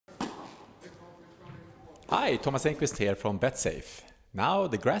Hi, Thomas Enqvist here from BetSafe. Now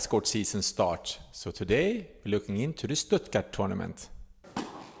the grass court season starts, so today we're looking into the Stuttgart tournament.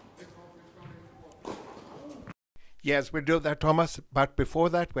 Yes, we do that, Thomas. But before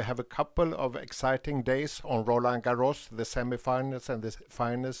that, we have a couple of exciting days on Roland Garros, the semi-finals and the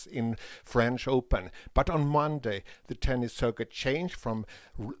finals in French Open. But on Monday, the tennis circuit changed from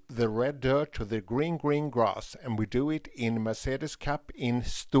the red dirt to the green grass, and we do it in Mercedes Cup in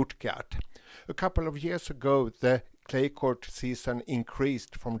Stuttgart. A couple of years ago, the clay court season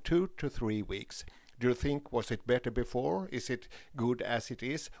increased from 2 to 3 weeks. Do you think, was it better before? Is it good as it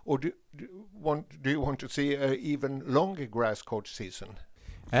is? Or do you want to see an even longer grass court season?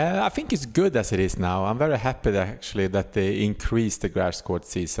 I think it's good as it is now. I'm very happy that they increased the grass court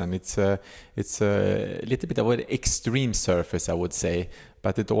season. It's a little bit of an extreme surface, I would say,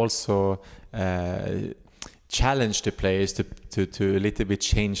 but it also challenge the players to a little bit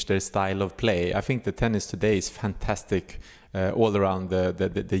change their style of play. I think the tennis today is fantastic all around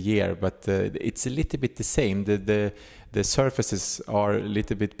the year, but it's a little bit the same. The surfaces are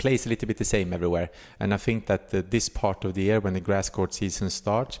plays a little bit the same everywhere, and I think that this part of the year, when the grass court season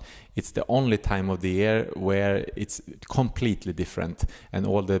starts, it's the only time of the year where it's completely different, and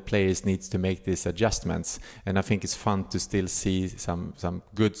all the players needs to make these adjustments. And I think it's fun to still see some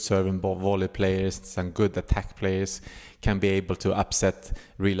good serve and volley players, some good attack players can be able to upset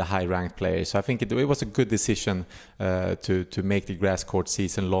really high-ranked players. So I think it was a good decision to make the grass court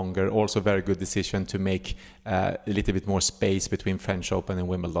season longer. Also, a very good decision to make a little bit more space between French Open and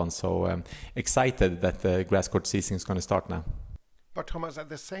Wimbledon. So excited that the grass court season is going to start now. But Thomas, at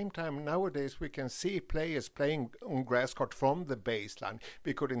the same time, nowadays we can see players playing on grass court from the baseline.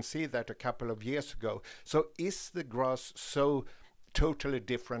 We couldn't see that a couple of years ago. So is the grass so totally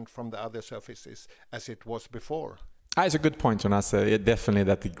different from the other surfaces as it was before? It's a good point, Jonas. Definitely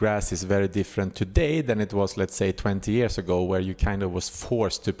that the grass is very different today than it was, let's say, 20 years ago, where you kind of was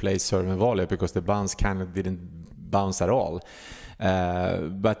forced to play serve and volley because the bounce kind of didn't bounce at all.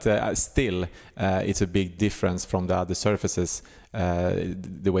 But still, it's a big difference from the other surfaces.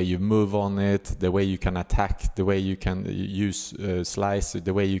 The way you move on it, the way you can attack, the way you can use slice,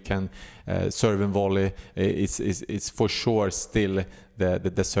 the way you can serve and volley, it's for sure still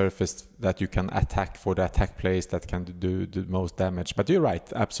the surface that you can attack for the attack players that can do the most damage. But you're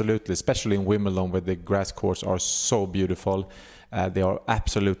right, absolutely, especially in Wimbledon, where the grass courts are so beautiful. They are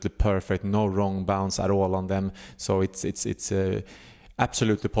absolutely perfect, no wrong bounce at all on them. So it's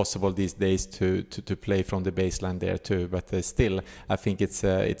absolutely possible these days to play from the baseline there too. But still, I think it's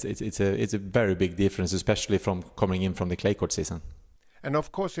a very big difference, especially from coming in from the clay court season. And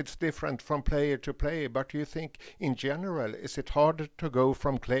of course it's different from player to player, but you think in general, is it harder to go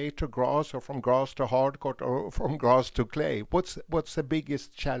from clay to grass, or from grass to hard court, or from grass to clay? What's the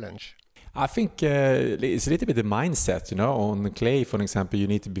biggest challenge? I think it's a little bit the mindset, on the clay, for example, you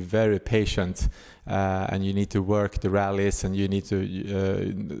need to be very patient and you need to work the rallies, and you need to,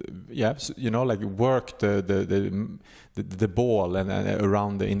 work the ball and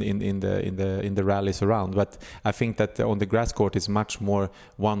around in the rallies around. But I think that on the grass court is much more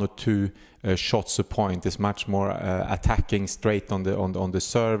 1 or 2 shots a point. It's much more attacking straight on the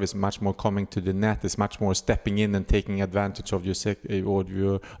serve. It's much more coming to the net. It's much more stepping in and taking advantage of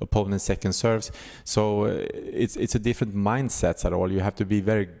your opponent's second serves. So it's a different mindset at all. You have to be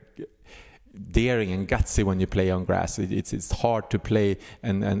very daring and gutsy when you play on grass. It's hard to play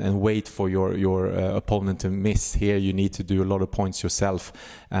and wait for your opponent to miss. Here you need to do a lot of points yourself,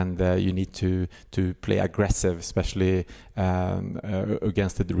 and you need to play aggressive, especially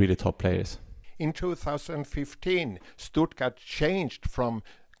against the really top players. In 2015, Stuttgart changed from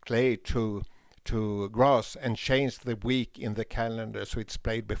clay to grass and changed the week in the calendar, so it's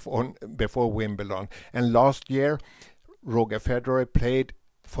played before Wimbledon. And last year, Roger Federer played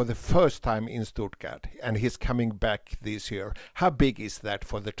for the first time in Stuttgart, and he's coming back this year. How big is that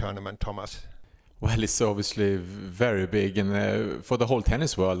for the tournament, Thomas? Well, it's obviously very big, and for the whole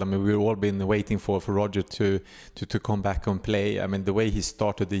tennis world. I mean, we've all been waiting for Roger to come back and play. I mean, the way he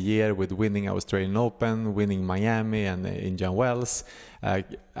started the year with winning Australian Open, winning Miami and Indian Wells,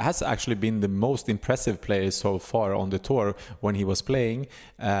 has actually been the most impressive player so far on the tour when he was playing.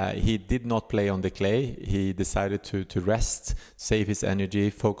 He did not play on the clay. He decided to rest, save his energy,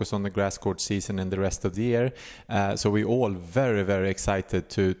 focus on the grass court season and the rest of the year. So we're all very, very excited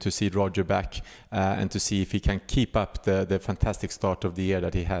to see Roger back and to see if he can keep up the fantastic start of the year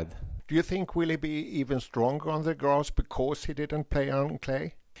that he had. Do you think will he be even stronger on the grass because he didn't play on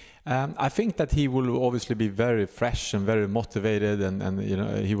clay? I think that he will obviously be very fresh and very motivated, and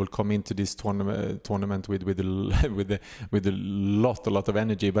he will come into this tournament with a lot of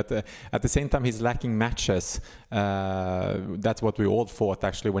energy. But at the same time, he's lacking matches. That's what we all thought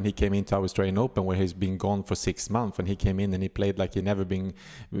actually when he came into our Australian Open, where he's been gone for 6 months, and he came in and he played like he never been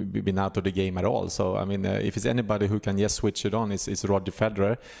out of the game at all. So I mean, if it's anybody who can just switch it on, it's Roger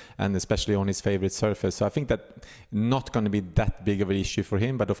Federer, and especially on his favorite surface. So I think that not going to be that big of an issue for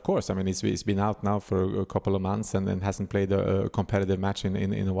him. But of course, I mean, he's been out now for a couple of months and hasn't played a competitive match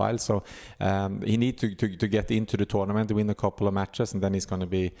in a while. So he needs to get into the tournament, win a couple of matches, and then he's going to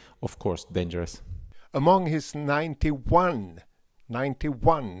be, of course, dangerous. Among his 91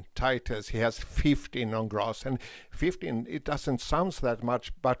 titles, he has 15 on grass. And 15, it doesn't sound that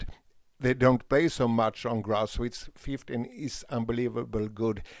much, but they don't play so much on grass, so 15 is unbelievable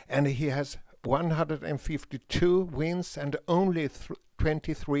good. And he has 152 wins and only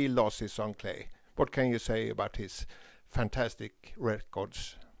 23 losses on clay. What can you say about his fantastic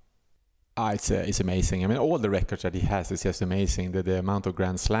records? It's amazing. I mean, all the records that he has is just amazing. The amount of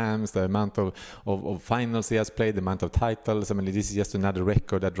Grand Slams, the amount of finals he has played, the amount of titles. I mean, this is just another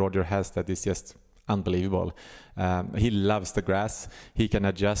record that Roger has that is just unbelievable. He loves the grass. He can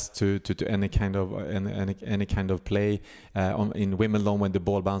adjust to any kind of play. In Wimbledon, when the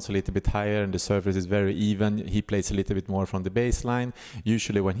ball bounces a little bit higher and the surface is very even, he plays a little bit more from the baseline.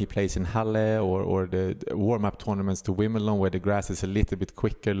 Usually when he plays in Halle or the warm-up tournaments to Wimbledon, where the grass is a little bit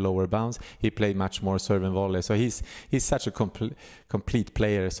quicker, lower bounce, he plays much more serve and volley. So he's such a complete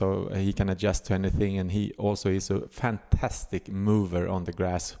player, so he can adjust to anything, and he also is a fantastic mover on the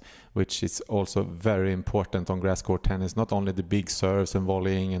grass, which is also very important on grass court tennis. Not only the big serves and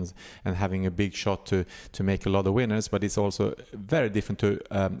volleying and having a big shot to make a lot of winners, but it's also very different to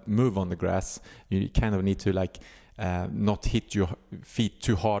move on the grass. You kind of need to not hit your feet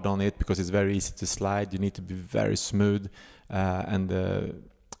too hard on it, because it's very easy to slide. You need to be very smooth, and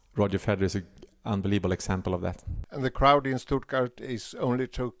Roger Federer is an unbelievable example of that. And the crowd in Stuttgart is only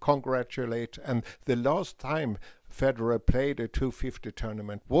to congratulate. And the last time Federer played a 250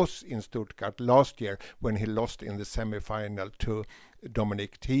 tournament was in Stuttgart last year, when he lost in the semi-final to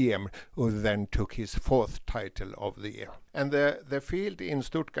Dominic Thiem, who then took his 4th title of the year. And the field in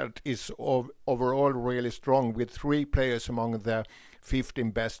Stuttgart is overall really strong, with 3 players among the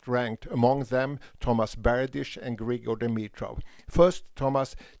 15 best ranked, among them Thomas Berdych and Grigor Dimitrov. First,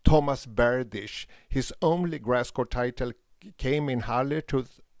 Thomas Berdych. His only grass court title came in Halle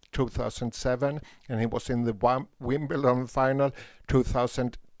 2007, and he was in the Wimbledon final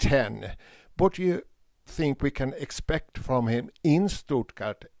 2010. What do you think we can expect from him in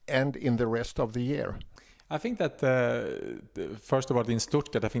Stuttgart and in the rest of the year? I think that first of all, in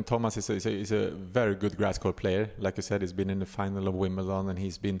Stuttgart, I think Thomas is a very good grass court player. Like I said, he's been in the final of Wimbledon, and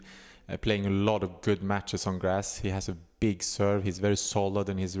he's been playing a lot of good matches on grass. He has a big serve. He's very solid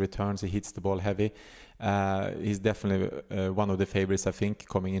in his returns. He hits the ball heavy. He's definitely one of the favorites, I think,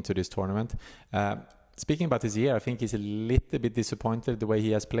 coming into this tournament. Speaking about this year, I think he's a little bit disappointed the way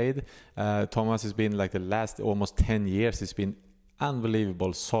he has played. Thomas has been like the last almost 10 years, he's been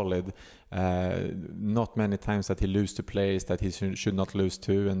unbelievable solid. Not many times that he loses to players that he should not lose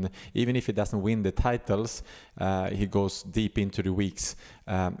to, and even if he doesn't win the titles, he goes deep into the weeks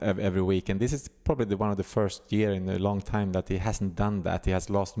every week. And this is probably one of the first year in a long time that he hasn't done that. He has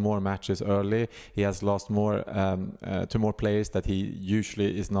lost more matches early. He has lost more to more players that he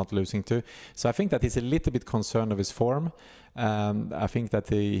usually is not losing to. So I think that he's a little bit concerned of his form. I think that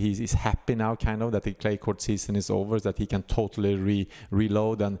he's happy now, kind of, that the clay court season is over, that he can totally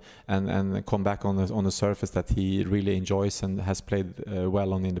reload and come back on a surface that he really enjoys and has played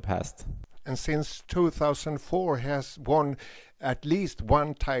well on in the past. And since 2004, he has won at least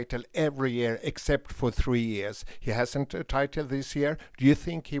one title every year, except for 3 years. He hasn't a title this year. Do you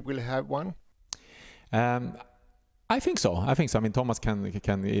think he will have one? I think so. I mean, Thomas can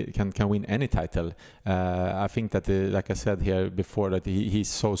win any title. I think that, like I said here before, that he's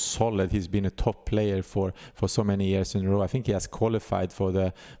so solid. He's been a top player for so many years in a row. I think he has qualified for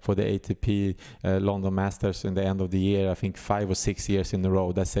the ATP London Masters in the end of the year. I think 5 or 6 years in a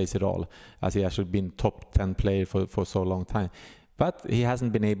row. That says it all, as he has been top 10 player for so long time. But he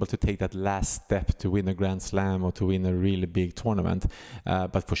hasn't been able to take that last step to win a Grand Slam or to win a really big tournament.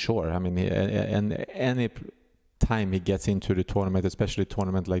 But for sure, I mean, any time he gets into the tournament, especially a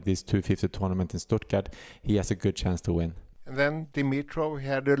tournament like this 250 tournament in Stuttgart, he has a good chance to win. And then Dimitrov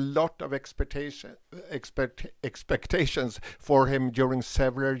had a lot of expectations for him during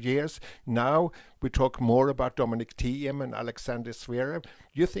several years. Now we talk more about Dominic Thiem and Alexander Zverev. Do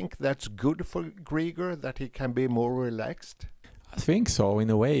you think that's good for Grigor, that he can be more relaxed? I think so, in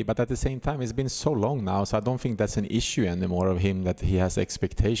a way, but at the same time, it's been so long now, so I don't think that's an issue anymore of him, that he has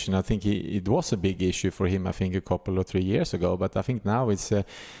expectation. I think it was a big issue for him, I think, a couple or 3 years ago, but I think now it's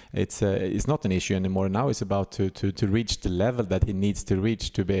not an issue anymore. Now it's about to reach the level that he needs to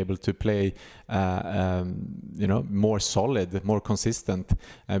reach to be able to play more solid, more consistent.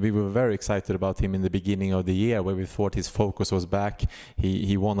 We were very excited about him in the beginning of the year, where we thought his focus was back.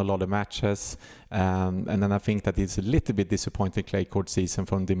 He won a lot of matches, and then I think that it's a little bit disappointing clay court season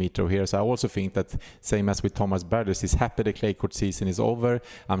from Dimitrov here. So I also think that, same as with Thomas Berdych, he's happy the clay court season is over.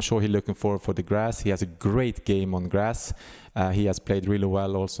 I'm sure he's looking forward for the grass. He has a great game on grass. He has played really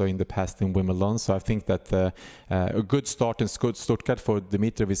well also in the past in Wimbledon. So I think that a good start in Stuttgart for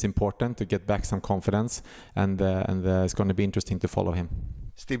Dimitrov is important to get back some confidence, and it's going to be interesting to follow him.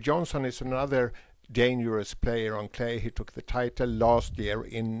 Steve Johnson is another dangerous player on clay. He took the title last year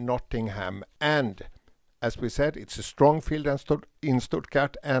in Nottingham, and as we said, it's a strong field in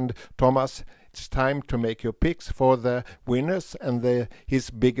Stuttgart. And Thomas, it's time to make your picks for the winners and his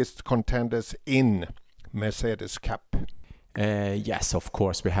biggest contenders in Mercedes Cup. Yes, of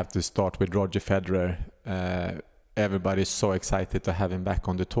course, we have to start with Roger Federer. Everybody's so excited to have him back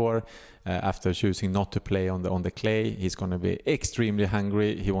on the tour. After choosing not to play on the clay, he's going to be extremely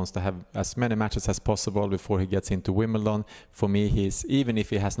hungry. He wants to have as many matches as possible before he gets into Wimbledon. For me, even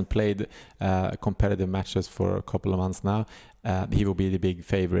if he hasn't played competitive matches for a couple of months now, he will be the big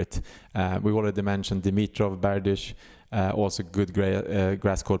favorite. We already mentioned Dimitrov, Berdych, also good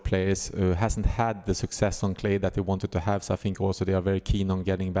grass court players who hasn't had the success on clay that they wanted to have. So I think also they are very keen on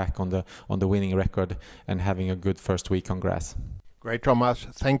getting back on the winning record and having a good first week on grass. Great, Thomas.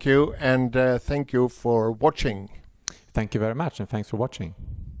 Thank you, and thank you for watching. Thank you very much, and thanks for watching.